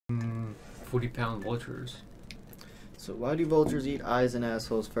40-pound vultures. So why do vultures eat eyes and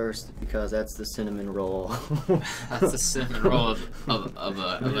assholes first? Because that's the cinnamon roll. That's the cinnamon roll of an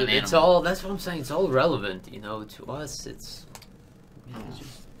animal. It's all. That's what I'm saying. It's all relevant, you know. To us, it's. It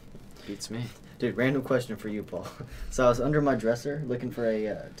just beats me. Dude, random question for you, Paul. So I was under my dresser looking for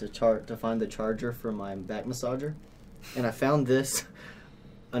a to find the charger for my back massager, and I found this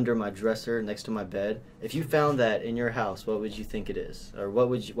under my dresser next to my bed. If you found that in your house, what would you think it is, or what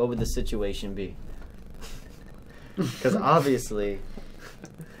would the situation be? Because obviously,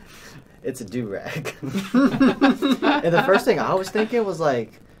 it's a do-rag. And the first thing I was thinking was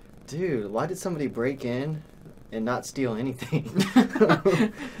like, dude, why did somebody break in and not steal anything?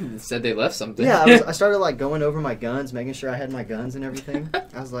 Said they left something. Yeah, I started like going over my guns, making sure I had my guns and everything.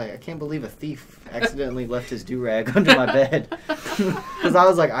 I was like, I can't believe a thief accidentally left his do-rag under my bed. Because I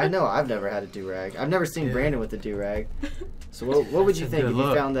was like, I know I've never had a do-rag. I've never seen Brandon with a do-rag. So what would you think if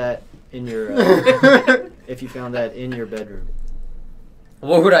you found that in your if you found that in your bedroom?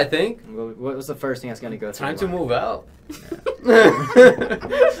 What would I think? What was the first thing that's going to go through Time your to mind? move out.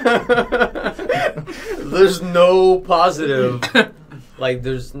 There's no positive. Like,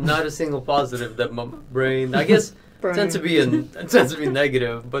 there's not a single positive that my brain. I guess tends to be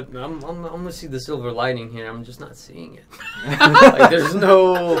negative, but I'm gonna see the silver lining here. I'm just not seeing it. Like, there's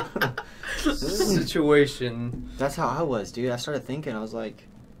no situation. That's how I was, dude. I started thinking. I was like,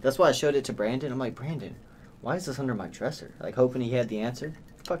 that's why I showed it to Brandon. I'm like, Brandon, why is this under my dresser? Like, hoping he had the answer.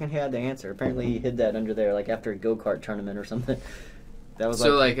 Fucking had the answer. Apparently, he hid that under there, like after a go-kart tournament or something. That was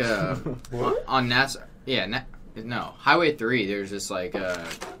So what? on NASA, no, Highway 3. There's this like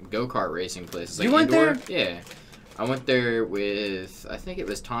go-kart racing place. It's, like, You went indoor. there? Yeah, I went there with I think it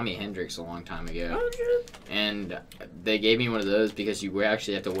was Tommy Hendricks a long time ago, and they gave me one of those because you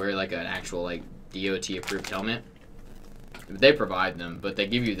actually have to wear like an actual like DOT approved helmet. They provide them, but they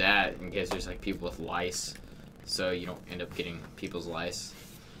give you that in case there's like people with lice, so you don't end up getting people's lice.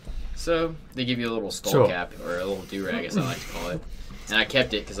 So they give you a little skull cap or a little do-rag, as I like to call it. And I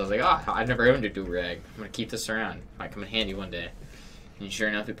kept it because I was like, I've never owned a do-rag. I'm going to keep this around. Might come in handy one day. And sure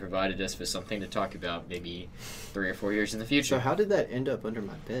enough, it provided us with something to talk about maybe 3 or 4 years in the future. So how did that end up under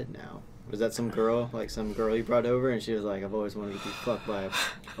my bed now? Was that some girl you brought over, and she was like, I've always wanted to be fucked by a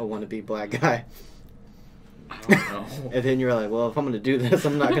wannabe black guy? I don't know. And then you're like, well, if I'm going to do this,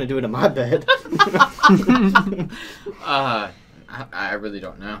 I'm not going to do it in my bed. I really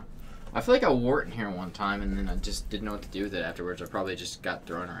don't know. I feel like I wore it in here one time, and then I just didn't know what to do with it afterwards. I probably just got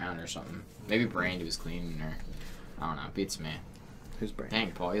thrown around or something. Maybe Brandy was cleaning her. I don't know. Beats me. Who's Brandon?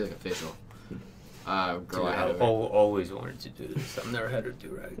 Dang, Paul, you look official. Girl, Dude, I had I've always wanted to do this. I've never had a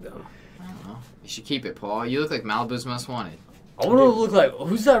do-rag, though. I don't know. You should keep it, Paul. You look like Malibu's Most Wanted. I want to look like,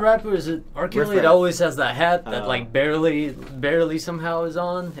 who's that rapper? Is it R. Kelly that always has that hat that like barely somehow is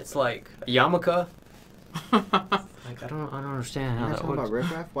on? It's like a yarmulke. Like I don't understand how You're that talking about works.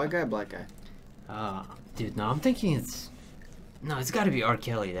 Riff Raff? White guy, black guy? Dude, no, I'm thinking it's got to be R.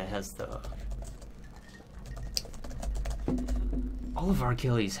 Kelly that has the. All of R.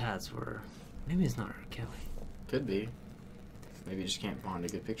 Kelly's hats were. Maybe it's not R. Kelly. Could be. Maybe you just can't bond a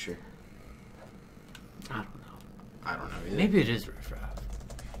good picture. I don't know. I don't know either. Maybe it is Riff Raff.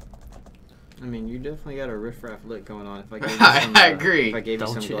 I mean, you definitely got a Riff Raff look going on. If I gave you some, I agree. If I gave you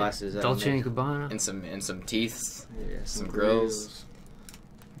some glasses, Dolce and Gabbana. And some teeth. yeah, some grills.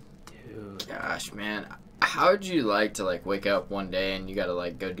 Dude. Gosh, man. How would you like to like wake up one day and you gotta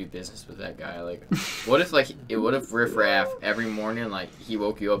like go do business with that guy? Like, what if Riff Raff every morning like he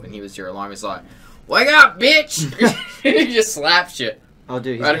woke you up and he was your alarm? He's like, "Wake up, bitch!" He just slaps you Oh,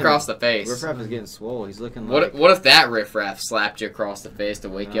 dude, he's right across the face. Riff Raff is getting swole. He's looking like. What if that Riff Raff slapped you across the face to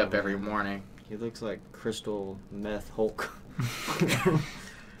wake you Oh, up every man. morning? He looks like crystal meth Hulk. Good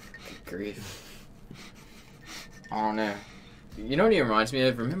grief. I don't know. You know what he reminds me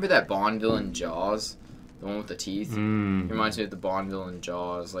of? Remember that Bond villain Jaws? The one with the teeth? He reminds me of the Bond villain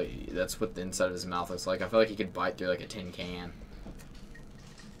Jaws. Like, that's what the inside of his mouth looks like. I feel like he could bite through like a tin can.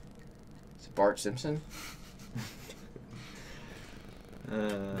 Is it Bart Simpson?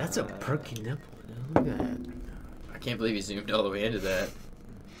 That's a perky nipple, dude. Look at that. I can't believe he zoomed all the way into that.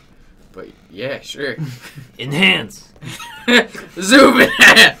 But yeah, sure. Enhance. Zoom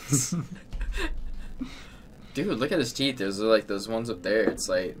enhance! Dude, look at his teeth. Those are like those ones up there. It's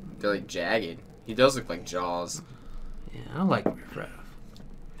like, they're like jagged. He does look like Jaws. Yeah, I like Riff Raff.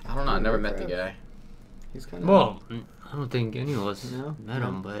 I don't know. I never met the Riff guy. He's kind of. Well, I don't think any of us No? met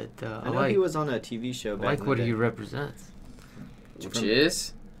him, but I know he was on a TV show I back like in what the he day. represents. Which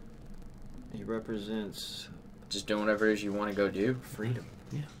is He represents just doing whatever it is you want to go do. freedom.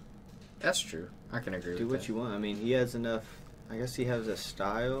 Yeah. That's true. I can agree Do with what that. you want. I mean, he has enough I guess he has a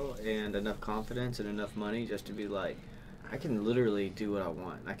style and enough confidence and enough money just to be like, I can literally do what I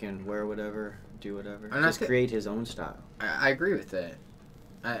want. I can wear whatever, do whatever. And just create his own style. I agree with that.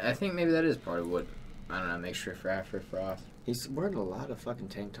 I think maybe that is part of what, I don't know, makes Riff Raff. He's wearing a lot of fucking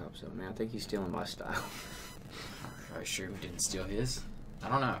tank tops though, man. I think he's stealing my style. Are you sure we didn't steal his? I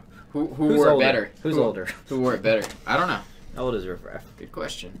don't know. Who's wore older? it better? Who's older? Who wore it better? I don't know. How old is Riff Raff? Good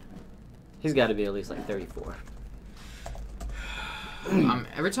question. He's got to be at least like 34.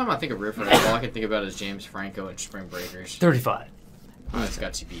 Every time I think of Riff Raff, all I can think about is James Franco and Spring Breakers. 35. Oh, it's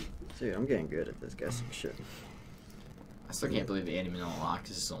got to be. Dude, I'm getting good at this guy some shit. I still can't believe Andy Manila locked.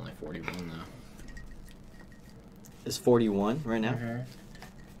 This is only 41 though. It's 41 right now. Mm-hmm.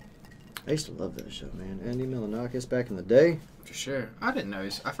 I used to love that show, man. Andy Milonakis back in the day. For sure. I didn't know.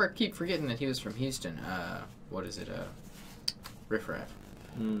 Keep forgetting that he was from Houston. What is it? Riff Raff.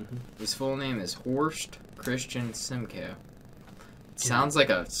 Mm-hmm. His full name is Horst Christian Simcoe. It sounds like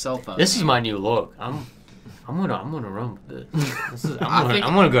a cell phone. This is my new look. I'm gonna run with it.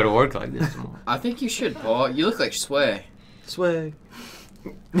 I'm gonna go to work like this tomorrow. I think you should, Paul. You look like Sway. Sway.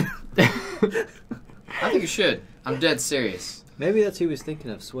 I think you should. I'm dead serious. Maybe that's who he was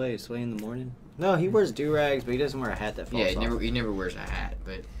thinking of. Sway in the morning. No, he wears do-rags, but he doesn't wear a hat that falls off. He never wears a hat,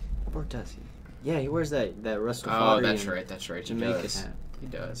 but. Or does he? Yeah, he wears that Rastafarian. Oh, that's right. Jamaican hat. He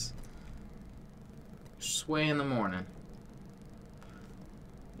does. Sway in the morning.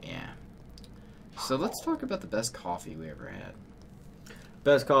 Yeah. So let's talk about the best coffee we ever had.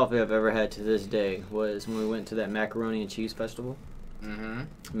 Best coffee I've ever had to this day was when we went to that macaroni and cheese festival. Mm-hmm.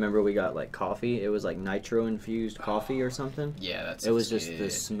 Remember we got like coffee? It was like nitro infused coffee or something. Yeah, it was just the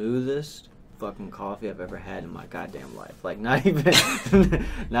smoothest fucking coffee I've ever had in my goddamn life. Like not even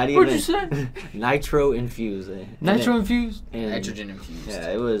What'd you say? Nitro infused. Nitro infused? Nitrogen infused.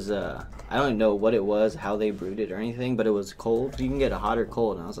 Yeah, it was I don't even know what it was, how they brewed it or anything, but it was cold. You can get a hot or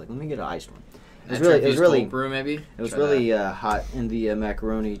cold, and I was like, let me get an iced one. It was really cold brew, maybe. It was really hot in the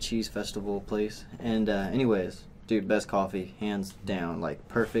macaroni cheese festival place. And anyways, dude, best coffee, hands down, like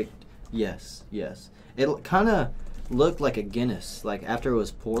perfect. Yes. It kind of looked like a Guinness, like after it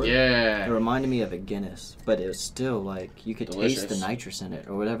was poured. Yeah. It reminded me of a Guinness, but it was still like you could Delicious. taste the nitrous in it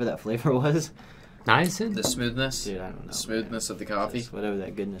or whatever that flavor was. Niacin? The smoothness. Dude, I don't know. The smoothness of the coffee. Just whatever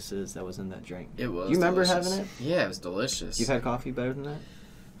that goodness is that was in that drink. It was. You remember delicious. having it? Yeah, it was delicious. You've had coffee better than that?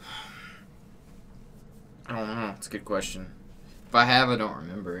 I don't know. It's a good question. If I have, I don't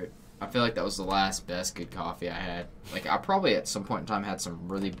remember it. I feel like that was the last best good coffee I had. Like, I probably at some point in time had some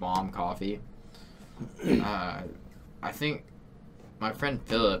really bomb coffee. I think my friend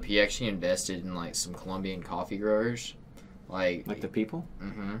Philip, he actually invested in, like, some Colombian coffee growers. Like the people?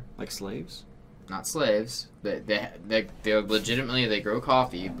 Mm-hmm. Like slaves? Not slaves. They're legitimately, they grow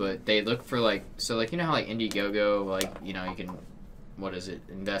coffee, but they look for, like, so, like, you know how, like, Indiegogo, like, you know, you can,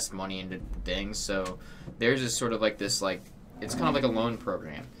 invest money into things. So theirs is sort of like this, like, it's kind of like a loan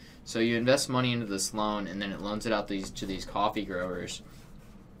program. So you invest money into this loan, and then it loans it out to these coffee growers,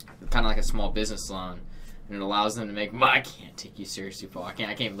 kind of like a small business loan, and it allows them to make. I can't take you seriously, Paul. I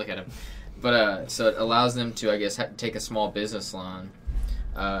can't even look at them. But so it allows them to, I guess, take a small business loan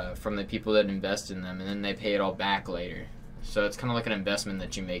from the people that invest in them, and then they pay it all back later. So it's kind of like an investment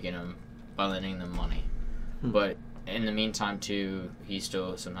that you make in them by lending them money. But in the meantime, too, he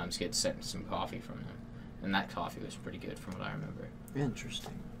still sometimes gets sent some coffee from them, and that coffee was pretty good from what I remember.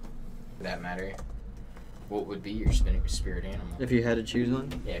 Interesting. For that matter, what would be your spirit animal? If you had to choose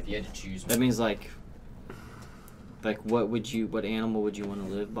one? Yeah, if you had to choose one. That means like what animal would you want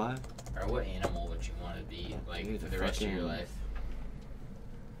to live by? Or what animal would you want to be, like, Dude, for the rest of your life?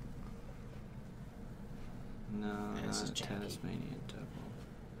 No, Man, this is not janky. Tasmanian devil.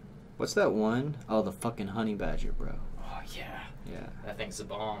 What's that one? Oh, the fucking honey badger, bro. Oh, yeah. Yeah. That thing's a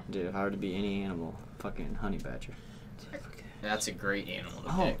bomb. Dude, if I were to be any animal, fucking honey badger. That's a great animal to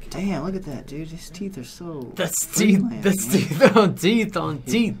Oh, pick. damn, look at that, dude. His teeth are so... That's teeth. Freeland, That's man. teeth on teeth on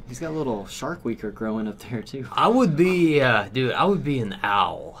teeth. He's got a little shark weaker growing up there, too. I would be, dude, I would be an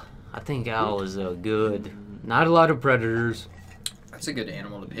owl. I think owl is a good, not a lot of predators. That's a good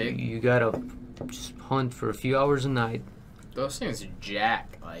animal to pick. You gotta just hunt for a few hours a night. Those things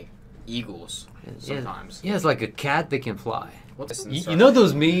jack like eagles sometimes. Yeah, it's like a cat that can fly. What's You know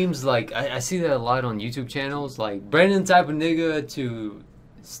those memes, like, I see that a lot on YouTube channels, like, Brandon type of nigga to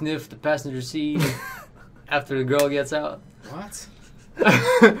sniff the passenger seat after the girl gets out. What?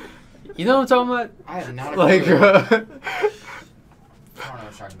 You know what I'm talking about? I have not a Like, clue. I don't know what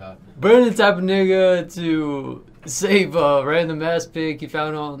you're talking about. Brandon type of nigga to save a random ass pic he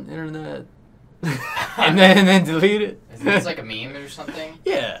found on the internet and then delete it. Is this like a meme or something?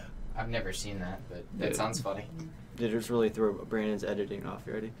 Yeah. I've never seen that, but that Yeah. sounds funny. Did just really throw Brandon's editing off.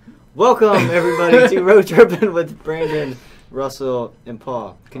 You ready? Welcome everybody to Road Tripping with Brandon, Russell, and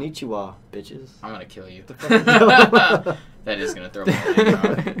Paul. Konnichiwa, bitches. I'm gonna kill you. The fuck? That is gonna throw my editing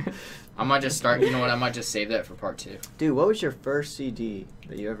off. I might just start. You know what? I might just save that for part 2. Dude, what was your first CD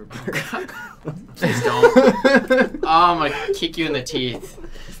that you ever purchased? Please don't. Oh, I'm gonna kick you in the teeth.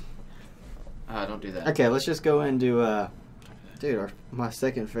 Don't do that. Okay, let's just go into, dude, my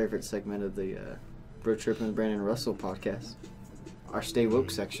second favorite segment of the Road Tripping with Brandon and Russell podcast. Our Stay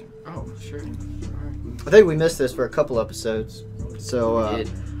Woke section. Oh, sure. I think we missed this for a couple episodes. So, We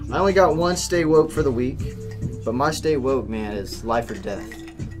did. I only got one Stay Woke for the week. But my Stay Woke, man, is life or death.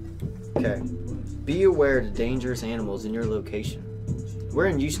 Okay. Be aware of the dangerous animals in your location. We're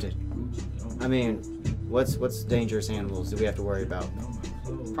in Houston. I mean, what's dangerous animals that we have to worry about?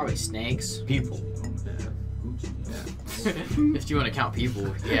 Probably snakes. People. If you want to count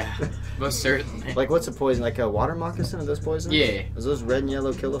people, yeah, most certainly. Like, what's a poison? Like a water moccasin? Are those poisonous? Yeah. Is those red and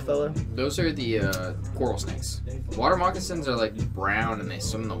yellow kill a fellow? Those are the coral snakes. Water moccasins are like brown and they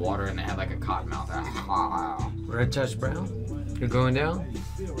swim in the water and they have like a cotton mouth. Red touch brown? You're going down?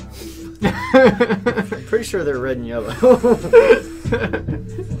 I'm pretty sure they're red and yellow.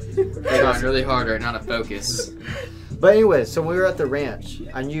 Trying really hard right now to focus. But anyway, so when we were at the ranch,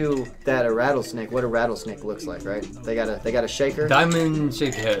 I knew that what a rattlesnake looks like, right? They got a shaker Diamond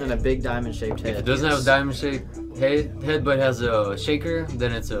shaped head. and a big diamond shaped head. If it doesn't have a diamond shaped head but has a shaker,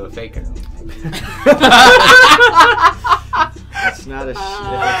 then it's a faker. It's not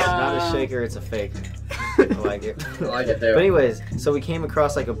a shaker, it's a fake. I like it. I like it there. But anyways, so we came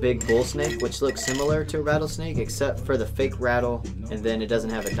across like a big bull snake, which looks similar to a rattlesnake, except for the fake rattle, and then it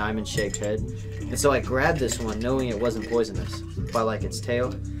doesn't have a diamond-shaped head. And so I grabbed this one, knowing it wasn't poisonous, by like its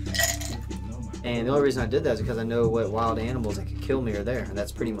tail. And the only reason I did that is because I know what wild animals that could kill me are there, and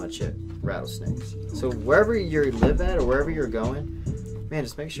that's pretty much it, rattlesnakes. So wherever you live at or wherever you're going, man,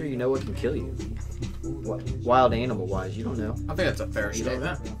 just make sure you know what can kill you. Wild animal-wise, you don't know. I think that's a fair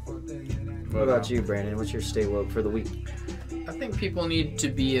statement. What about you, Brandon? What's your Stay Woke for the week? I think people need to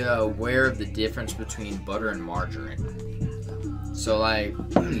be aware of the difference between butter and margarine. So, like,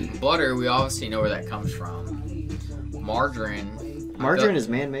 butter, we obviously know where that comes from. Margarine. Margarine is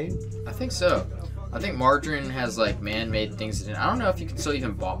man-made? I think so. I think margarine has, like, man-made things in it. I don't know if you can still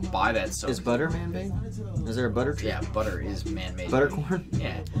even buy that stuff. Is butter man-made? Is there a butter tree? Yeah, butter is man-made. Buttercorn?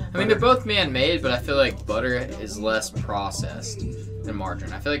 Yeah. I mean, they're both man-made, but I feel like butter is less processed than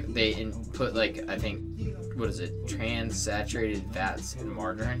margarine. I feel like they put, like, I think, what is it, trans-saturated fats in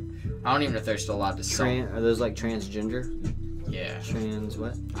margarine. I don't even know if they're still allowed to sell. Are those like transgender? Yeah. Trans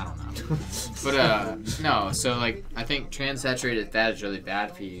what? I don't know. But, no, so, like, I think trans-saturated fat is really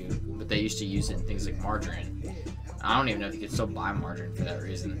bad for you, but they used to use it in things like margarine. I don't even know if you could still buy margarine for that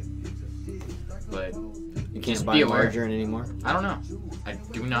reason. But You can't just buy be aware. margarine anymore? I don't know. I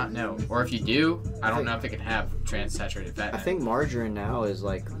do not know. Or if you do, I don't know if it can have trans-saturated fat. I think margarine now is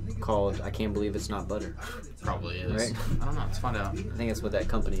like called I Can't Believe It's Not Butter. Probably is. Right? I don't know. Let's find out. I think that's what that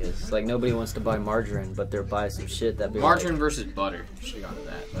company is. Like nobody wants to buy margarine, but they're buying some shit that be Margarine versus butter. Should have gone to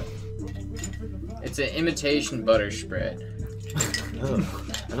that. But it's an imitation butter spread. like,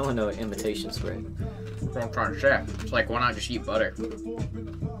 oh, I don't want no imitation spread. That's what I'm trying to say. It's like, why not just eat butter?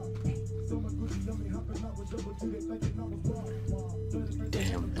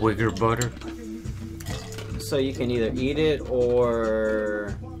 Damn, wigger butter. So you can either eat it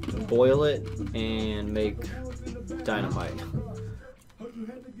or boil it and make dynamite. I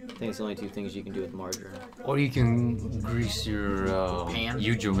think it's the only two things you can do with margarine. Or you can grease your Pan?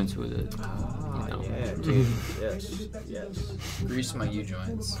 U-joints with it. Oh, You know. yeah, dude. Yes. Grease my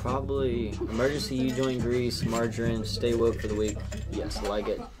U-joints. Probably emergency U-joint grease, margarine, Stay Woke for the week. Yes, I like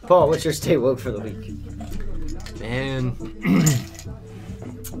it. Paul, what's your Stay Woke for the week? Man.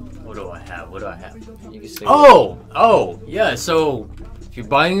 What do I have? You can stay woke. Yeah, so if you're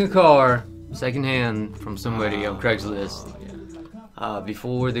buying a car secondhand from somebody on Craigslist,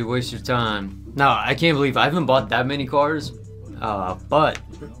 before they waste your time. Now, I can't believe I haven't bought that many cars, but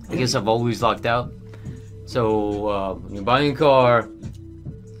I guess I've always locked out. So when you're buying a car,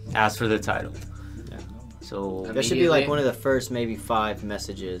 ask for the title. Yeah. So That should be like one of the first maybe 5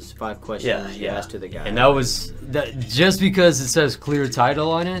 questions you ask to the guy. And that was just because it says clear title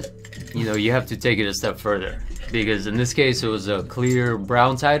on it, you know, you have to take it a step further. Because in this case, it was a clear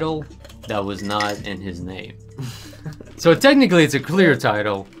brown title that was not in his name. So technically, it's a clear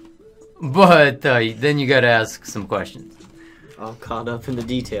title, but then you gotta ask some questions. All caught up in the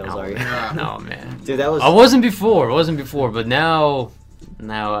details, are you? No, man. Dude, that was... I wasn't before, but now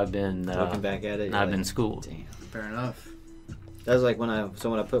I've been looking back at it, I've been schooled. Damn. Fair enough. That was like when I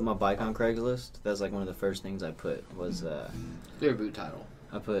put my bike on Craigslist, that's like one of the first things I put was Clear boot title.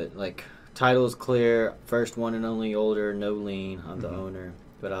 I put like title is clear, first one and only older, no lien, I'm the owner.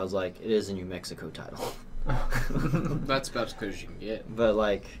 But I was like, it is a New Mexico title. That's about as clear as you can get. But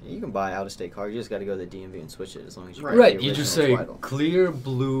like, you can buy out of state car. You just got to go to the DMV and switch it as long as you Right, get the you just original say title. clear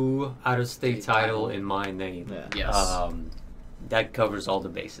blue out of state State title title. in my name. Yeah. Yes. That covers all the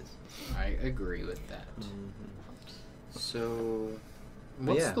bases. I agree with that. So,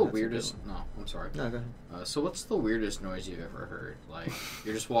 But what's yeah, the that's a weirdest? good No, I'm sorry. No, go ahead. So, what's the weirdest noise you've ever heard? Like,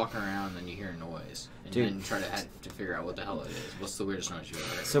 you're just walking around and then you hear a noise, and Dude. then you try to figure out what the hell it is. What's the weirdest noise you've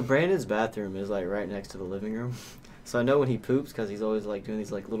ever heard? So Brandon's bathroom is like right next to the living room. So I know when he poops because he's always like doing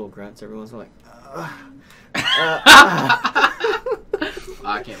these like little grunts every once in a while, like.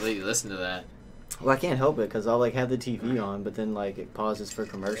 I can't believe you listen to that. Well, I can't help it because I'll like have the TV on, but then like it pauses for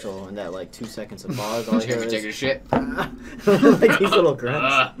commercial, and that like 2 seconds of pause, all I hear You taking a is shit? like these little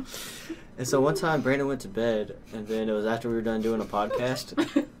grunts. And so one time Brandon went to bed, and then it was after we were done doing a podcast,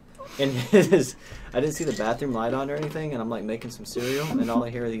 and I didn't see the bathroom light on or anything, and I'm like making some cereal, and all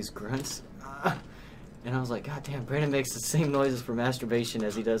I hear are these grunts. And I was like, God damn, Brandon makes the same noises for masturbation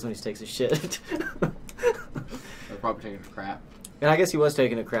as he does when he takes a shit. They're probably taking a crap. And I guess he was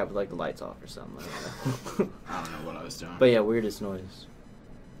taking a crap with like the lights off or something. I don't know. I don't know what I was doing. But yeah, weirdest noise.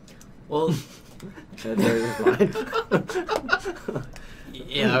 Well, There is mine.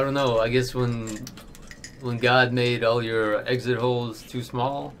 yeah, I don't know. I guess when God made all your exit holes too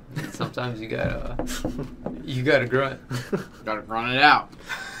small, sometimes you gotta grunt. Gotta run it out.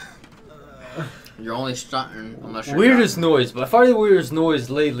 You're only stunting unless you're Weirdest noise. By far the weirdest noise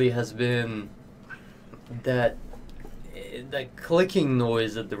lately has been that clicking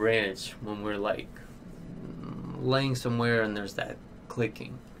noise at the ranch when we're like laying somewhere and there's that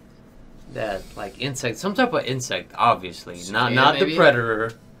clicking. That like insect, some type of insect, obviously. Cicada, Not the maybe?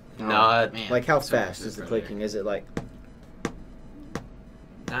 predator. Oh, not man. Like how So fast this is the predator. clicking? Is it like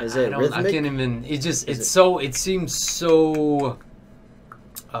I, Is it I don't, rhythmic? I can't even. It just. Is It's it- so. It seems so.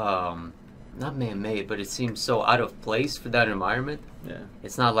 Not man-made, but it seems so out of place for that environment. yeah,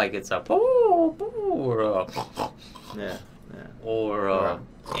 It's not like it's a boo, boo, or a yeah, yeah. or Right.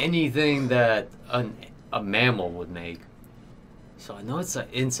 anything that a mammal would make. So I know it's an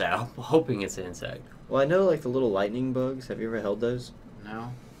insect. I'm hoping it's an insect. Well, I know like the little lightning bugs. Have you ever held those?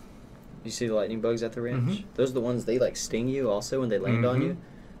 No. You see the lightning bugs at the ranch? Mhm. Those are the ones they like sting you also when they land on Mhm. you.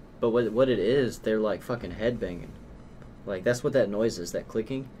 But what it is, they're like fucking head banging. Like that's what that noise is, that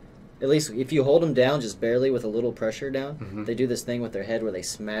clicking. At least if you hold them down just barely with a little pressure down, Mhm. they do this thing with their head where they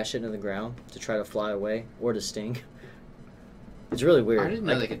smash it into the ground to try to fly away or to sting. It's really weird. I didn't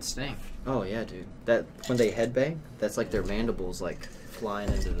know Like- they could sting. Oh yeah, dude. That when they headbang, that's like their mandibles like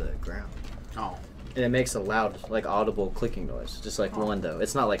flying into the ground. Oh. And it makes a loud, like audible clicking noise. Just like Oh. one though.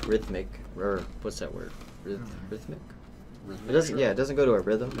 It's not like rhythmic or what's that word? Mm. Rhythmic? It doesn't it doesn't go to a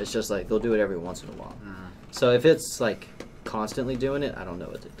rhythm. It's just like they'll do it every once in a while. Mm. So if it's like constantly doing it, I don't know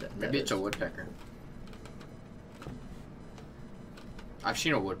what that Maybe it's a is. woodpecker. I've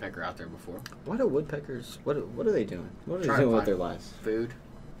seen a woodpecker out there before. Why do woodpeckers what are they doing? What are they Trying to doing with find their lives? Food.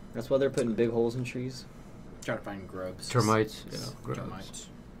 That's why they're putting big holes in trees? Trying to find grubs. Termites. Termites.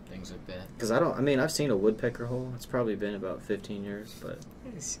 Things like that. Because I've seen a woodpecker hole. It's probably been about 15 years, but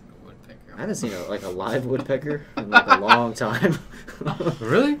I've seen a woodpecker. I haven't seen a live woodpecker in like a long time.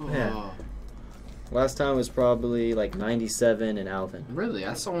 Really? Yeah. Oh, Last time was probably like 97 in Alvin. really?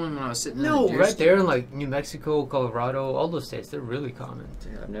 I saw one when I was sitting in No, the deer right stand. there in like New Mexico, Colorado, all those states, they're really common.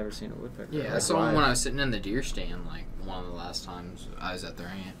 Yeah, I've never seen a woodpecker. Yeah, I like, saw one live. when I was sitting in the deer stand, like one of the last times I was at the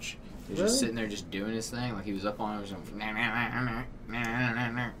ranch. He was Really? just sitting there just doing his thing, like he was up on it. Was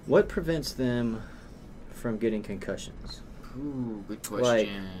going, What prevents them from getting concussions? ooh, good Like-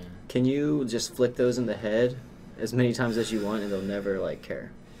 question. Can you just flick those in the head as many times as you want and they'll never like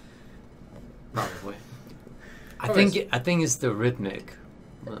care? Probably. I think it's the rhythmic.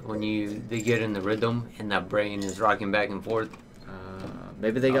 When they get in the rhythm and that brain is rocking back and forth.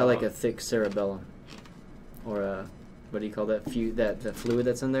 Maybe they got like a thick cerebellum or a what do you call that? That fluid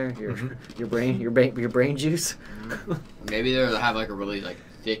that's in there, your Mhm. your brain juice. Maybe they'll have like a really like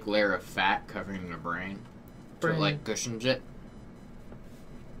thick layer of fat covering their brain, so it Brain. like cushions it.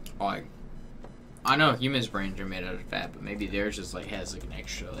 Like, I know humans' brains are made out of fat, but maybe theirs just like has like an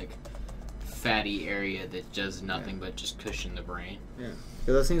extra like fatty area that does nothing but just cushion the brain. Yeah,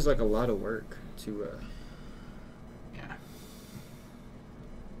 because that seems like a lot of work to. Yeah.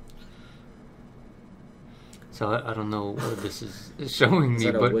 So I don't know what this is showing Is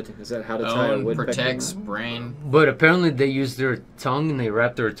me, that, but is that how to tie a Bone woodpecker? protects brain. but apparently they use their tongue and they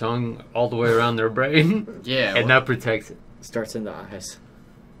wrap their tongue all the way around their brain, Yeah. and that protects it. Starts in the eyes.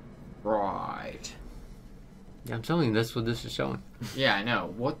 Right. Yeah, I'm telling you, that's what this is showing. Yeah, I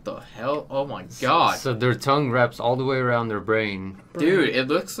know. What the hell? Oh my god. So their tongue wraps all the way around their brain. Dude, it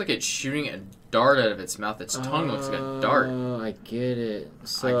looks like it's shooting a dart out of its mouth. Its tongue looks like a dart. Oh, I get it.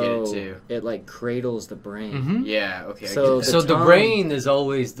 So I get it too. It like cradles the brain. Mm-hmm. Yeah, okay. So I get the So the tongue- brain is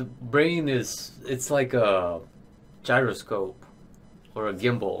always it's like a gyroscope or a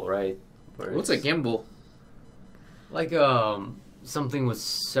gimbal, right? Where What's a it's gimbal? like something with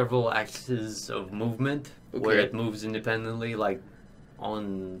several axes of movement where Okay. it moves independently, like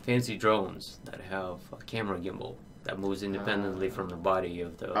on fancy drones that have a camera gimbal that moves independently from the body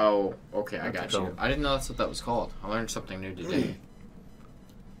of the. Oh, okay, I That's got a you. dome. I didn't know that's what that was called. I learned something new today.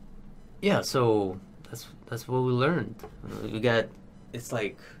 Yeah, so that's what we learned. We got. It's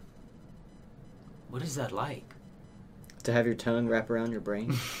like. What is that like? To have your tongue wrap around your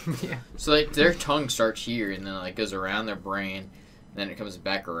brain. Yeah. So like their tongue starts here and then like goes around their brain, then it comes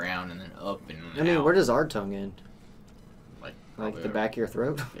back around and then up and I mean, out. where does our tongue end? Like Like the back of your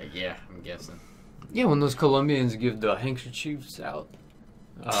throat? Yeah, I'm guessing. Yeah, when those Colombians give the handkerchiefs out,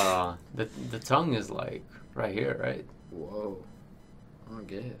 the tongue is like right here, right? Whoa. I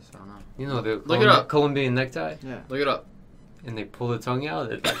guess. I don't know. You know the Look it up. Colombian necktie, Yeah. Look it up. and they pull the tongue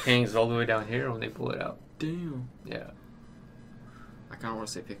out. It like hangs all the way down here when they pull it out. Damn. Yeah. I kind of want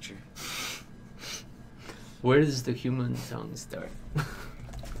to say picture. Where does the human tongue start?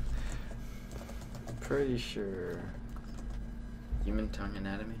 Pretty sure. Human tongue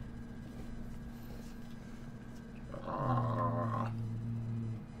anatomy.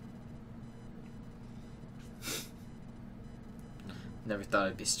 Never thought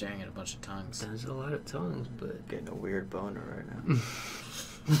I'd be staring at a bunch of tongues. There's a lot of tongues, but Getting a weird boner right now.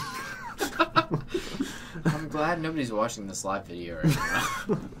 I'm glad nobody's watching this live video right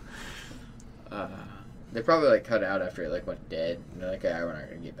now. They probably like cut it out after it like went dead. And they're like, "Yeah, we're not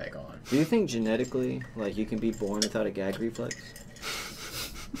gonna get back on." Do you think genetically, like, you can be born without a gag reflex?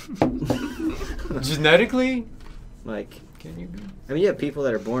 genetically, Like, can you be? I mean, you have people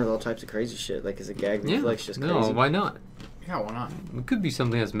that are born with all types of crazy shit. Like, is a gag reflex just crazy? No, why not? Yeah, why not? It could be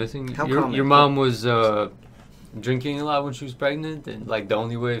something that's missing. How Your common? mom was drinking a lot when she was pregnant, and like the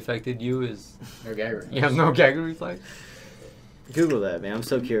only way it affected you is No gag reflex. you have no gag reflex. Google that, man. I'm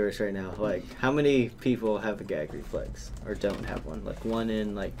so curious right now. Like, how many people have a gag reflex or don't have one? Like, 1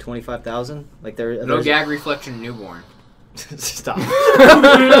 in, like, 25,000? Like, No there's- gag reflex in newborn. Stop.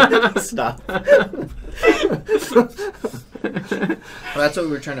 Stop. Well, that's what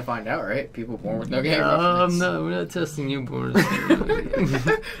we were trying to find out, right? People born with no gag reflex. No, we're not testing newborns.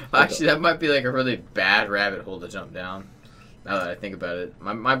 Well, actually, that might be like a really bad rabbit hole to jump down. Now that I think about it,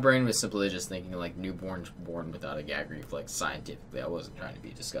 my brain was simply just thinking like newborns born without a gag reflex scientifically. I wasn't trying to be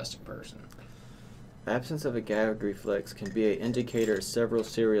a disgusting person. Absence of a gag reflex can be an indicator of several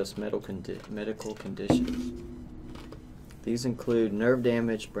serious medical conditions. These include nerve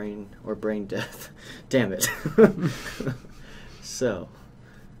damage, brain death. Damn it. So,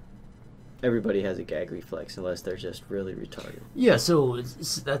 everybody has a gag reflex unless they're just really retarded. Yeah, so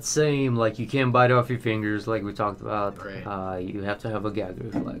it's that same, like you can't bite off your fingers like we talked about. Right. You have to have a gag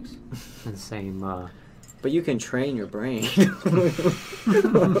reflex. And same, But you can train your brain.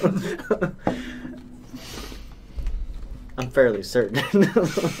 I'm fairly certain.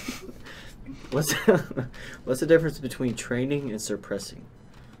 What's the difference between training and suppressing?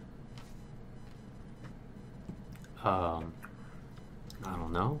 I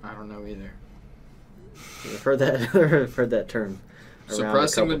don't know. I don't know either. I've heard that term. around a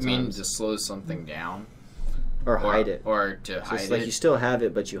Suppressing couple would mean times. to slow something down or hide it. or to So hide it's like it. you still have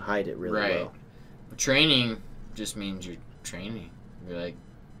it, but you hide it really Right. well. Training just means you're training. You're like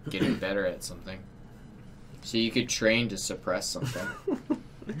getting better at something. So you could train to suppress something,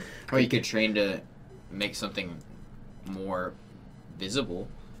 or you could train to make something more visible.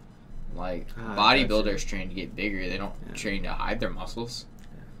 Like Ah, bodybuilders train to get bigger. They don't Yeah. train to hide their muscles.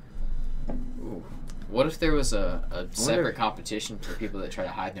 Ooh. What if there was a separate competition for people that try to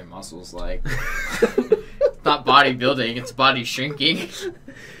hide their muscles? Like, not bodybuilding, it's body shrinking.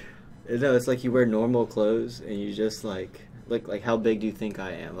 No, it's like you wear normal clothes and you just like look like, how big do you think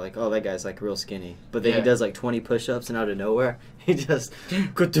I am? Like, oh, that guy's like real skinny. But then he Yeah. does like 20 push-ups and out of nowhere he just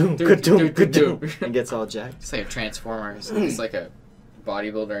ka-doom, Doom, ka-doom, doom, ka-doom, doom. and gets all jacked. It's like a transformer. It's like a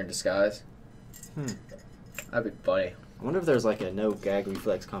bodybuilder in disguise. Hmm. That'd be funny. I wonder if there's like a no gag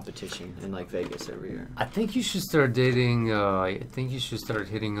reflex competition in like Vegas every year. I think you should start dating. I think you should start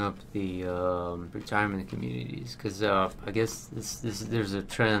hitting up the retirement communities because I guess there's a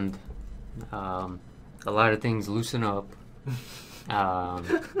trend. A lot of things loosen up.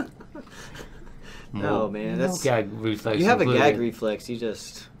 No, man, no that's gag reflex. you have a included. gag reflex. You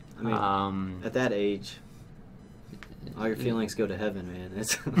just, I mean, at that age, all your feelings go to heaven, man.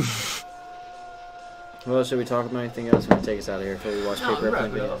 It's. Well, should we talk about anything else? Or take us out of here before we watch No, paper wrap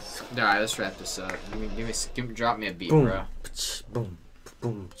airplane it up. videos. All right, let's wrap this up. Drop me a beat, Boom. bro. Boom,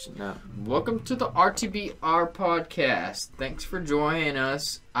 boom. No. Welcome to the RTBR podcast. Thanks for joining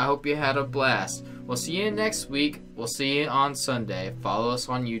us. I hope you had a blast. We'll see you next week. We'll see you on Sunday. Follow us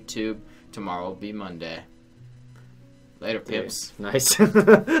on YouTube. Tomorrow will be Monday. Later, pips. Nice.